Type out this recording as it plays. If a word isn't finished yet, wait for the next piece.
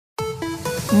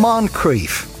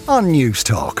Moncrief on News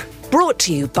Talk. Brought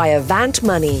to you by Avant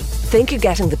Money. Think you're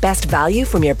getting the best value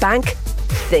from your bank?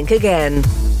 Think again.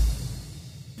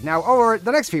 Now, over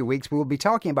the next few weeks, we will be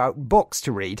talking about books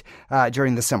to read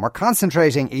during the summer,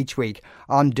 concentrating each week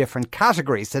on different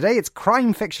categories. Today, it's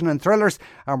crime fiction and thrillers,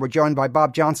 and we're joined by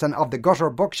Bob Johnson of the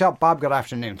Gutter Bookshop. Bob, good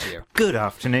afternoon to you. Good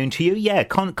afternoon to you. Yeah,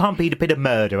 can't beat a bit of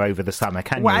murder over the summer,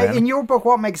 can you? Well, in your book,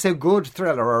 what makes a good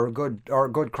thriller or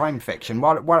a good crime fiction?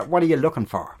 What are you looking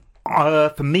for?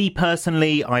 For me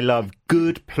personally, I love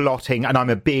good plotting, and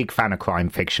I'm a big fan of crime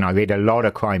fiction. I read a lot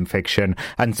of crime fiction,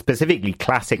 and specifically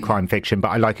classic crime fiction, but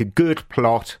I like a good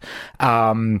plot,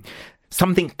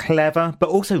 something clever, but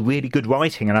also really good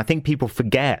writing. And I think people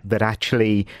forget that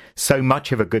actually so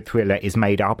much of a good thriller is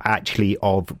made up actually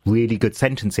of really good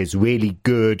sentences, really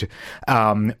good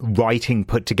writing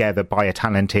put together by a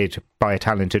talented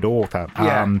author.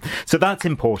 Yeah. So that's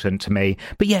important to me.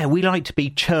 But yeah, we like to be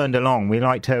churned along. We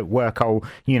like to work,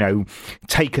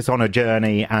 take us on a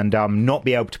journey and not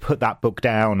be able to put that book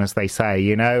down, as they say,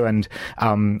 and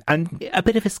a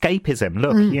bit of escapism.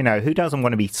 Look, who doesn't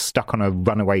want to be stuck on a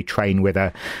runaway train with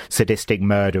a sadistic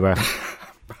murderer?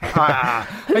 I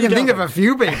can think of a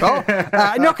few people.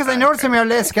 No, because I noticed on your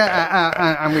list,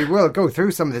 and we will go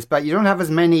through some of this, but you don't have as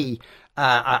many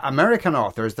American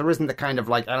authors. There isn't the kind of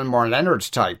like Elmore Leonard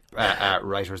type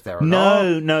writers there.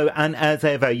 No. And as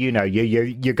ever,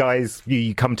 you guys,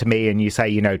 you come to me and you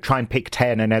say, try and pick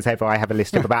 10. And as ever, I have a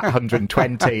list of about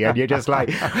 120. And you're just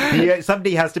like,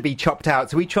 somebody has to be chopped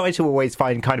out. So we try to always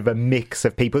find kind of a mix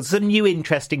of people. Some new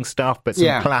interesting stuff, but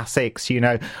some classics.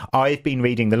 I've been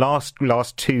reading the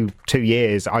last two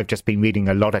years. I've just been reading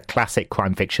a lot of classic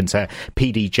crime fiction. So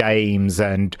P.D. James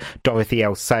and Dorothy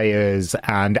L. Sayers,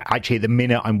 and actually at the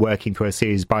minute I'm working through a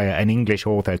series by an English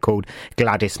author called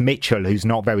Gladys Mitchell, who's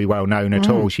not very well known at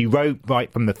all. She wrote right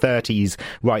from the 30s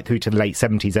right through to the late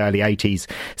 70s, early 80s.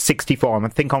 64, I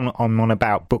think I'm on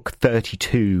about book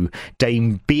 32.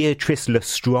 Dame Beatrice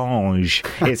Lestrange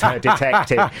is her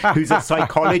detective, who's a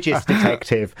psychologist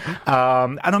detective.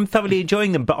 And I'm thoroughly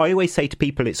enjoying them. But I always say to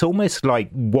people, it's almost like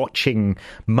watching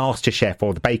MasterChef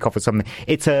or The Bake Off or something.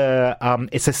 It's a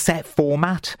set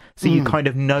format, so you kind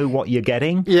of know what you're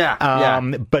getting.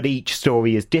 But each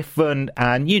story is different,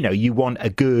 and you want a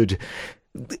good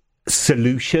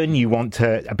solution, you want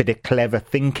a bit of clever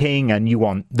thinking, and you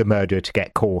want the murderer to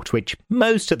get caught, which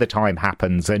most of the time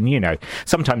happens, and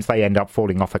sometimes they end up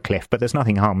falling off a cliff, but there's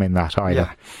nothing harm in that either.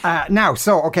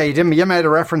 You made a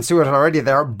reference to it already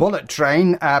there. Bullet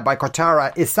Train by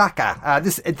Kotaro Isaka.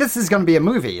 This is going to be a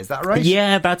movie, is that right?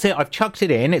 Yeah, that's it. I've chucked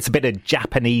it in. It's a bit of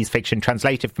Japanese fiction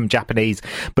translated from Japanese,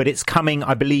 but it's coming,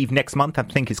 I believe, next month. I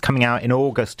think it's coming out in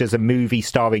August as a movie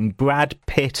starring Brad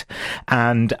Pitt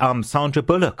and Sandra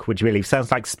Bullock, which really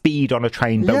sounds like Speed on a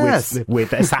train, but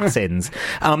with assassins.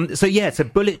 It's a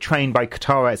Bullet Train by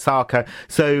Kotaro Isaka.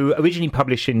 So originally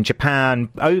published in Japan,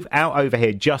 out over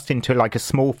here just into like a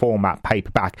small format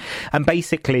paperback. And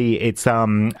basically it's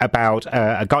about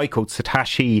a guy called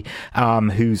Satoshi,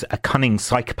 who's a cunning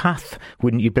psychopath,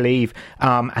 wouldn't you believe?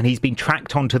 And he's been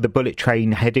tracked onto the bullet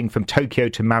train heading from Tokyo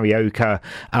to Morioka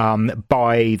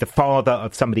by the father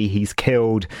of somebody he's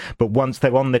killed. But once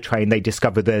they're on the train, they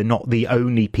discover they're not the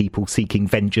only people seeking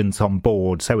vengeance on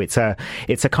board. So it's a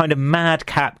kind of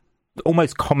madcap,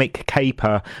 almost comic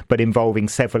caper, but involving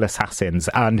several assassins,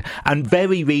 and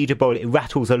very readable. It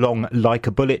rattles along like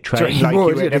a bullet train, like you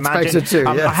would imagine.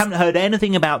 I haven't heard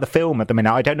anything about the film at the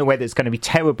minute. I don't know whether it's going to be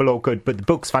terrible or good, but the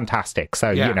book's fantastic.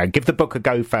 So give the book a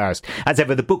go first. As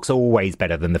ever, the book's always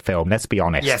better than the film. Let's be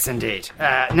honest. Yes, indeed.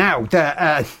 And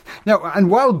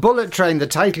while Bullet Train, the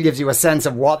title gives you a sense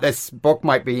of what this book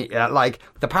might be like.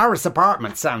 The Paris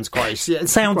Apartment sounds quite.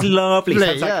 Sounds lovely.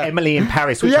 Sounds like Emily in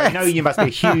Paris, which I know you must be a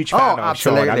huge fan. I'm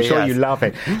sure you love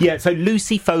it. Yeah, so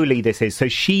Lucy Foley this is. So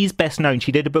she's best known.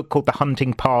 She did a book called The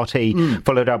Hunting Party,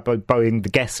 followed up by The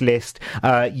Guest List.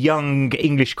 Young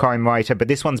English crime writer, but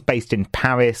this one's based in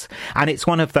Paris. And it's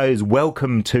one of those,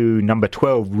 welcome to number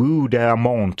 12, Rue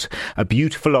d'Armont, a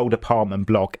beautiful old apartment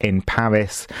block in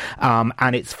Paris.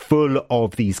 And it's full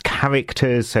of these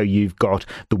characters. So you've got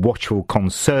the watchful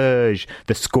concierge,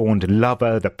 the scorned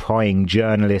lover, the prying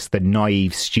journalist, the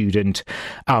naive student.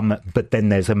 But then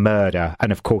there's a murder,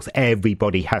 and of course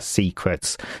everybody has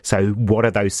secrets. So what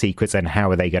are those secrets and how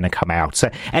are they going to come out?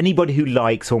 So anybody who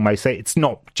likes, almost, it's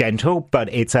not gentle, but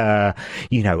it's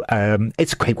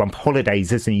it's a great one for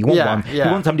holidays, isn't it? You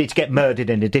want somebody to get murdered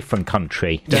in a different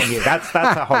country, don't you? That's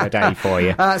a holiday for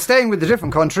you. Staying with the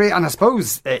different country, and I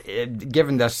suppose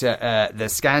given that the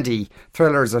Scandi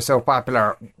thrillers are so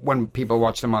popular when people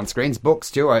watch them on screens, books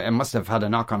too, it must have had a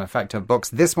knock-on effect of books.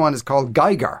 This one is called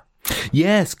Geiger.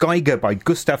 Yes, Geiger by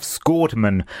Gustav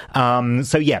Skårman.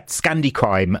 So yeah, Scandi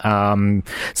crime.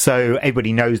 So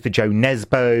everybody knows the Joe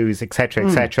Nesbos, etc.,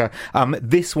 etc.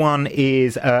 This one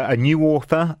is a new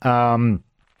author.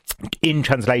 In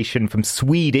translation from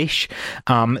Swedish.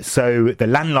 So the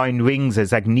landline rings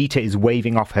as Agneta is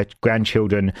waving off her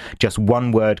grandchildren. Just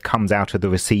one word comes out of the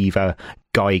receiver: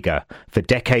 Geiger. For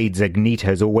decades, Agneta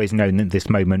has always known that this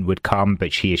moment would come,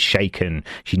 but she is shaken.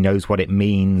 She knows what it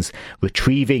means.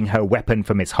 Retrieving her weapon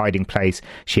from its hiding place,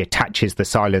 she attaches the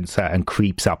silencer and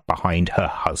creeps up behind her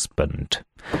husband.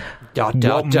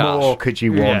 What more could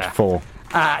you want for?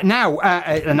 Now,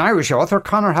 an Irish author,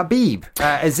 Conor Habib.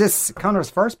 Is this Conor's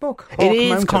first book? It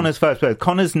is Conor's first book.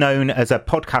 Conor's known as a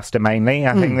podcaster mainly,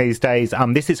 I think, these days.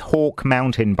 This is Hawk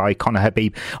Mountain by Conor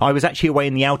Habib. I was actually away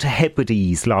in the Outer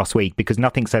Hebrides last week because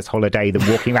nothing says holiday than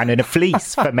walking around in a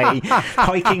fleece for me,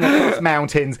 hiking across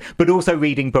mountains, but also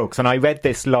reading books. And I read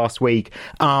this last week.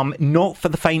 Not for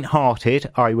the faint-hearted,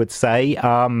 I would say.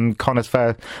 Conor's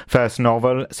first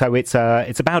novel. So it's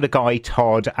about a guy,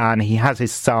 Todd, and he has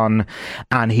his son.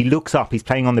 And he looks up, he's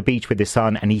playing on the beach with his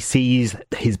son, and he sees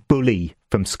his bully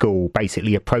from school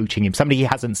basically approaching him. Somebody he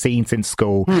hasn't seen since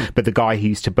school, but the guy who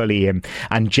used to bully him.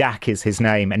 And Jack is his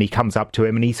name. And he comes up to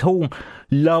him and he's all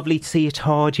lovely to see you,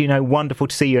 Todd, wonderful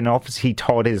to see you. And obviously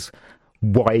Todd is,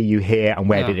 why are you here and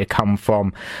where did it come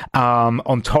from?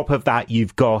 On top of that,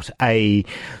 you've got the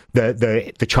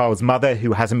child's mother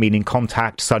who hasn't been in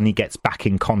contact, suddenly gets back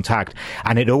in contact,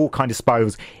 and it all kind of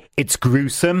spirals. It's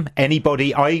gruesome.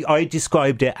 I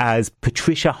described it as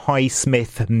Patricia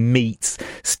Highsmith meets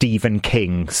Stephen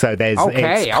King. So it's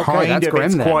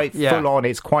quite full on.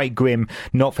 It's quite grim,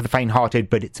 not for the faint-hearted,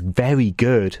 but it's very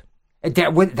good.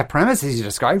 The premise as you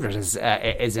described it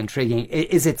is intriguing.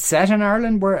 Is it set in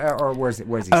Ireland or where's it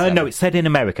set? No, it's set in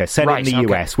America, in the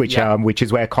US, which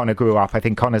is where Conor grew up. I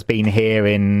think Conor's been here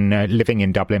living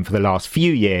in Dublin for the last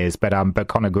few years, but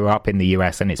Conor grew up in the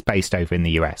US and it's based over in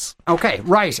the US. Okay,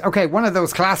 right. Okay, one of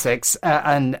those classics,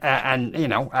 and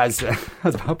as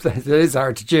Bob says, it is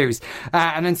hard to choose.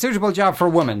 An Unsuitable Job for a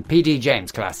Woman, P.D.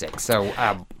 James classic. So.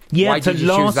 Yeah, so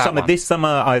this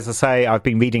summer, as I say, I've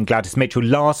been reading Gladys Mitchell.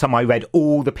 Last summer, I read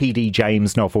all the P.D.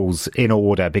 James novels in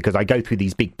order because I go through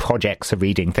these big projects of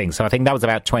reading things. So I think that was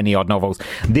about 20-odd novels.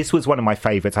 This was one of my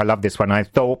favourites. I love this one. I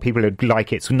thought people would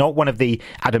like it. It's not one of the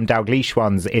Adam Dalgleish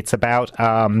ones. It's about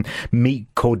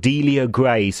meet Cordelia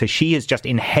Gray. So she has just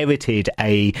inherited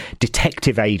a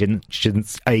detective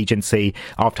agency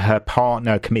after her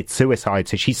partner commits suicide.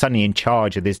 So she's suddenly in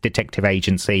charge of this detective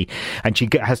agency and she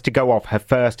has to go off. Her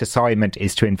first assignment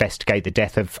is to investigate the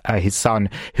death of his son,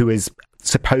 who is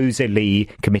supposedly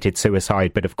committed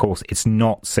suicide, but of course it's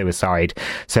not suicide.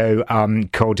 So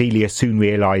Cordelia soon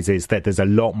realises that there's a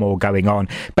lot more going on.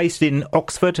 Based in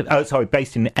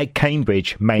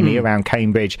Cambridge, mainly around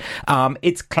Cambridge.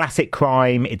 It's classic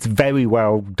crime. It's very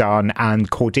well done, and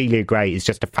Cordelia Gray is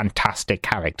just a fantastic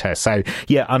character. So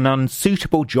yeah, An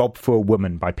Unsuitable Job for a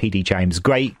Woman by P.D. James.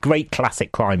 Great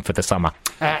classic crime for the summer.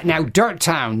 Now, Dirt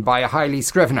Town by Hailey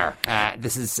Scrivener.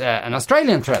 This is an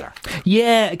Australian thriller.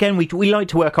 Yeah, again, we like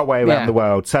to work our way around the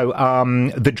world. So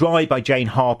The Dry by Jane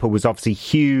Harper was obviously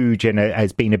huge and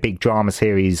has been a big drama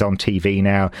series on TV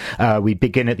now. We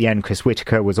Begin at the End, Chris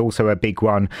Whittaker was also a big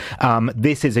one.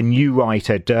 This is a new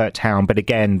writer, Dirt Town, but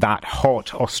again, that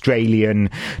hot Australian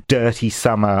dirty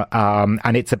summer.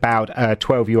 And it's about a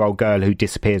 12-year-old girl who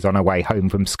disappears on her way home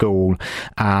from school.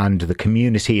 And the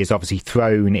community is obviously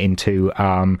thrown into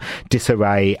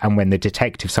disarray. And when the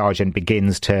detective sergeant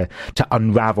begins to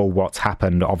unravel what's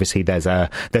happened, obviously there's a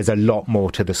lot more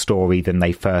to the story than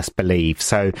they first believe.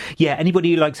 So yeah,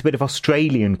 anybody who likes a bit of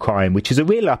Australian crime, which is a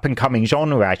real up and coming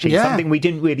genre actually, something we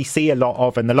didn't really see a lot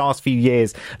of in the last few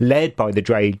years, led by The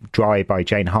Dry by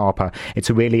Jane Harper. It's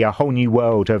really a whole new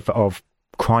world of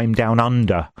crime down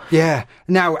under. Yeah.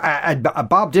 Now,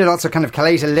 Bob did also kind of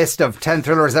collate a list of 10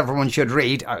 thrillers everyone should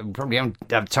read. I probably don't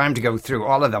have time to go through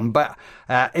all of them, but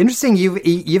interesting,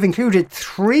 you've included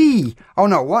three. Oh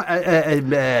no,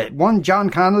 one John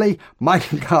Connolly,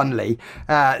 Michael Connolly.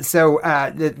 So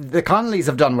the Connollys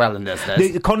have done well in this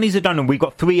list. The Connollys have done, and we've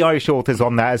got three Irish authors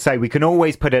on there. As I say, we can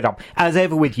always put it up. As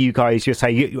ever with you guys, you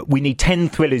say we need 10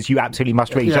 thrillers you absolutely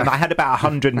must read. And I had about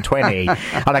 120, and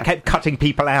I kept cutting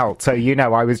people out. So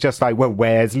I was just like, well,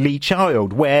 where's Lee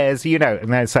Child? Where's,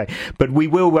 and then say, but we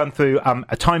will run through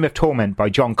A Time of Torment by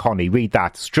John Connolly. Read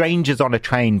that. Strangers on a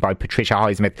Train by Patricia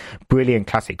Highsmith. Brilliant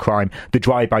classic crime. The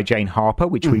Dry by Jane Harper,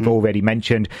 which we've already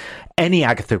mentioned. Any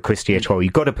Agatha Christie at all.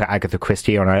 You've got to put Agatha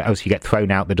Christie on, or else you get thrown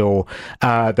out the door.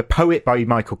 The Poet by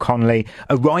Michael Connelly.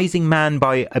 A Rising Man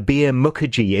by Abir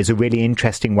Mukherjee is a really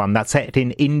interesting one. That's set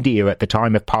in India at the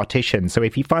time of partition. So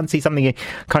if you fancy something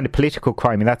kind of political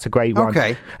crime, that's a great one.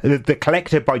 Okay. The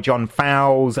Collector by John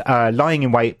Fowles. Lying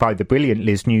in Wait by the brilliant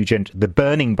Liz Nugent. The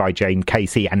Burning by Jane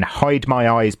Casey. And Hide My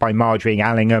Eyes by Marjorie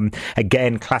Allingham.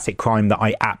 Again, classic crime that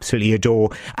I absolutely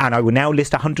adore. And I will now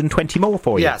list 120 more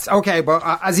for you. Yes, okay, but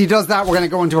as he does that, we're going to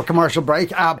go into a commercial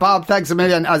break. Bob, thanks a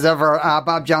million as ever.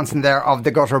 Bob Johnson there of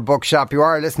the Gutter Bookshop. You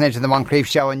are listening to the Moncrief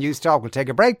Show and News Talk. We'll take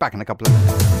a break, back in a couple of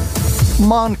minutes.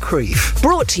 Moncrief.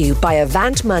 Brought to you by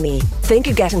Avant Money. Think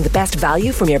you're getting the best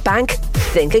value from your bank?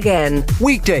 Think again.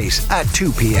 Weekdays at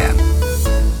 2 p.m.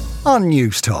 on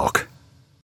News Talk.